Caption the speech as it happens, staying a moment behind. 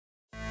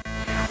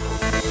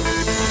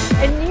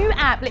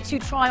app lets you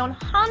try on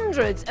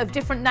hundreds of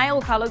different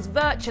nail colours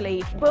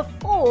virtually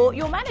before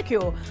your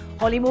manicure.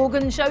 Holly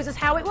Morgan shows us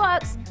how it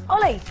works.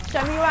 Holly,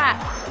 show me your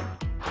app.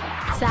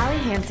 Sally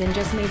Hansen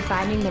just made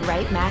finding the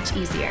right match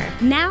easier.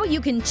 Now you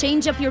can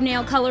change up your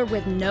nail color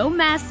with no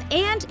mess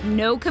and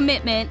no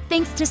commitment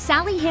thanks to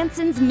Sally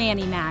Hansen's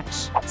Mani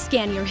Match.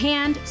 Scan your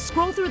hand,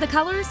 scroll through the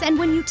colors, and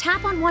when you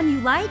tap on one you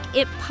like,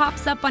 it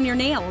pops up on your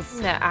nails.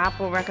 The app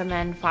will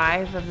recommend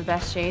 5 of the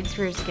best shades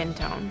for your skin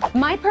tone.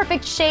 My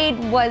perfect shade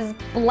was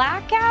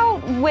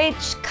blackout,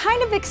 which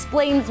kind of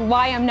explains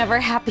why I'm never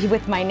happy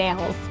with my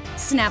nails.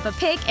 Snap a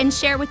pic and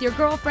share with your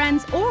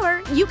girlfriends,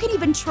 or you can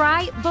even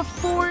try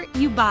before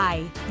you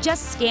buy.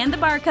 Just scan the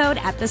barcode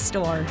at the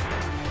store.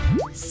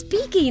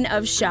 Speaking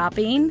of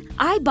shopping,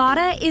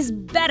 Ibotta is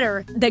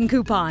better than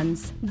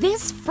coupons.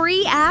 This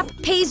free app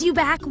pays you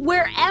back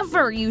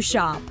wherever you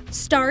shop.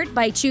 Start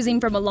by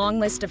choosing from a long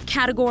list of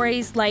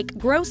categories like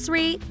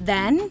grocery,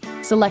 then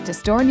select a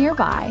store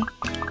nearby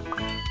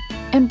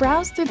and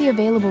browse through the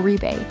available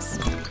rebates.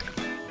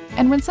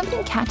 And when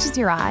something catches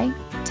your eye,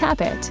 tap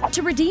it.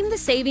 To redeem the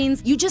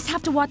savings, you just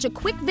have to watch a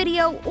quick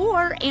video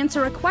or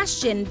answer a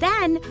question.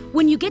 Then,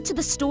 when you get to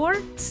the store,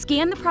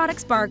 scan the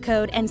product's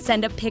barcode and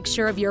send a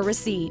picture of your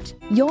receipt.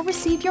 You'll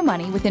receive your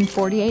money within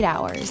 48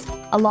 hours,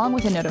 along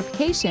with a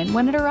notification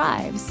when it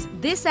arrives.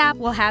 This app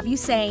will have you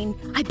saying,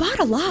 I bought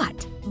a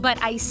lot,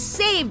 but I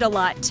saved a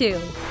lot too.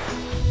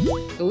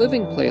 The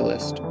Living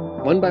Playlist.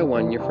 One by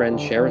one, your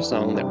friends share a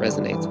song that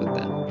resonates with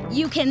them.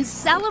 You can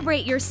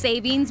celebrate your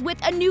savings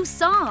with a new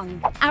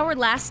song. Our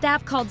last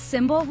app called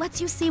Symbol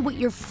lets you see what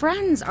your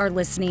friends are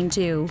listening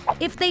to.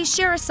 If they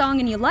share a song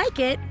and you like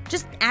it,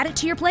 just add it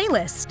to your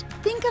playlist.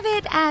 Think of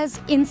it as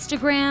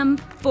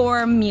Instagram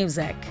for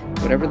music.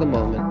 Whatever the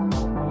moment,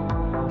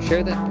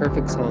 share that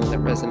perfect song that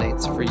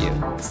resonates for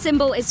you.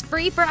 Symbol is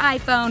free for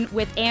iPhone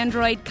with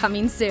Android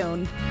coming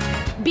soon.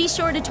 Be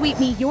sure to tweet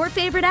me your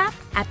favorite app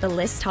at The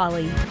List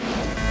Holly.